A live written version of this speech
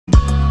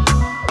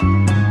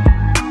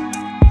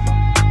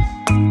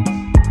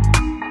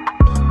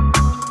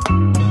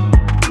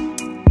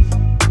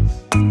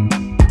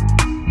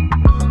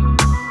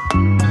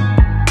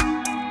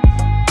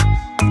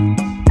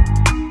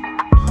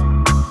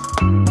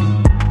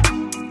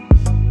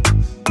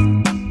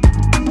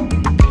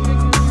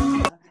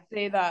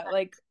that.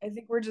 Like, I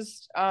think we're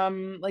just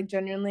like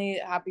genuinely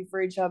happy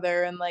for each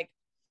other and like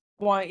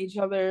want each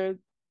other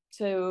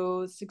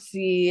to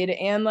succeed.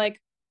 And like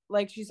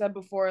she said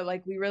before,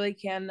 like we really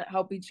can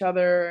help each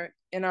other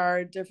in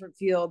our different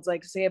fields.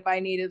 Like, say if I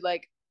needed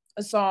like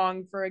a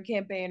song for a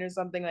campaign or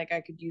something, like I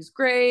could use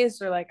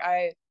Grace, or like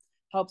I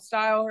help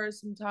style her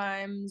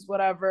sometimes,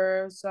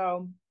 whatever.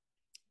 So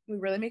we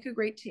really make a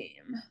great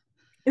team.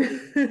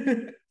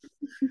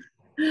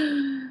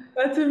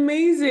 That's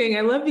amazing.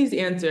 I love these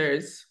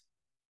answers.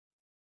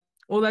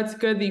 Well, that's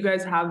good that you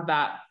guys have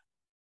that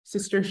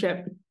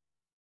sistership.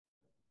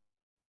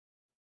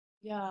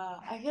 Yeah,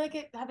 I feel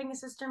like having a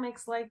sister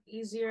makes life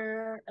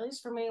easier, at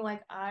least for me.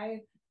 Like I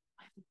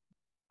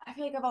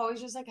feel like I've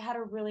always just like had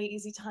a really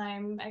easy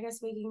time, I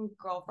guess, making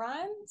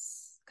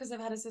girlfriends because I've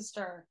had a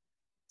sister.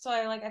 So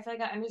I feel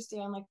like I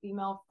understand like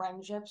female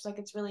friendships. Like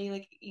it's really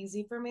like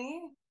easy for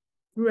me.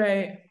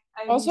 Right.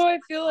 Also, I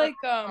feel like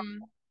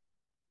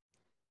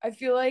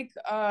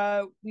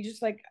we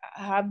just like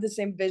have the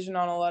same vision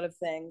on a lot of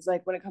things.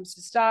 Like when it comes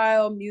to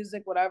style,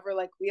 music, whatever,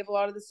 like we have a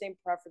lot of the same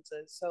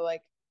preferences. So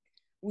like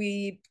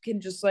we can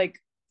just like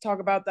talk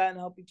about that and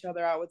help each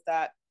other out with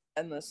that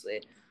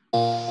endlessly.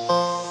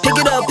 Pick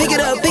it up, pick it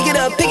up, pick it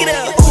up, pick it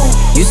up.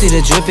 You see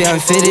the drippy, I'm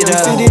fitted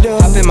up.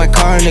 Hop in my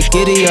car and the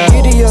giddy up.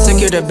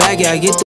 Secure the bag, yeah, I get the